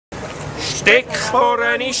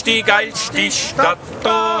Steckborn ist die geilschti Stadt,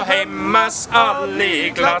 da hemm'mers alle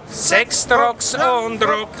glatt. 6 Rocks und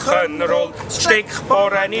Rock-en-Roll-ts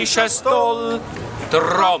Steckborä ist es toll.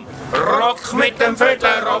 Drum, Rock mit dem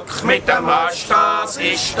Födle, Rock mit dem Marsch, das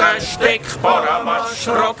ist der Steckborer Marsch.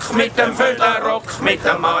 Rock mit dem Födle, Rock mit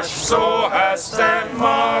dem Marsch, so heisst der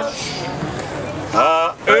Marsch.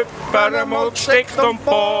 Öpperemol gesteckt und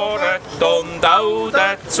bohret und auch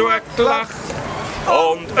dazu gelacht.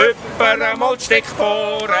 Und öpperemal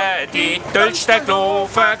Steckborä, die tölschte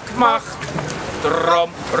Goofe gemacht.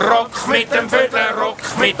 Drum Rock mit dem Födle, Rock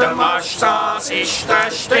mit dem Arsch, das ist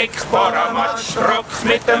der Steckborä Marsch. Rock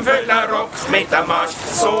mit dem Födle, Rock mit dem Arsch,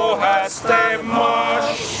 so heisst der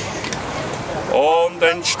Marsch. Und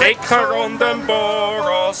ein Stecker und ein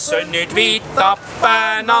Bohrer sind nicht weit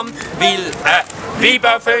abenand, weil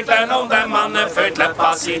Wiiberfödle und ein Mannefödle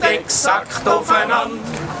passid exakt ofenand.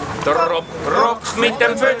 Drum Rock mit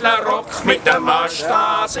dem Födle, Rock mit dem Arsch,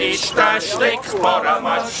 das ist der Steckborä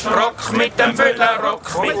Marsch. Rock mit dem Födle,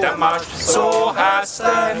 Rock mit dem Arsch, so heisst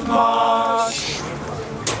der Marsch.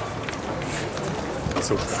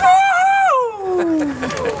 Super.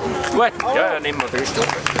 Gut, ja, nehmen wir 3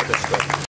 Stunden.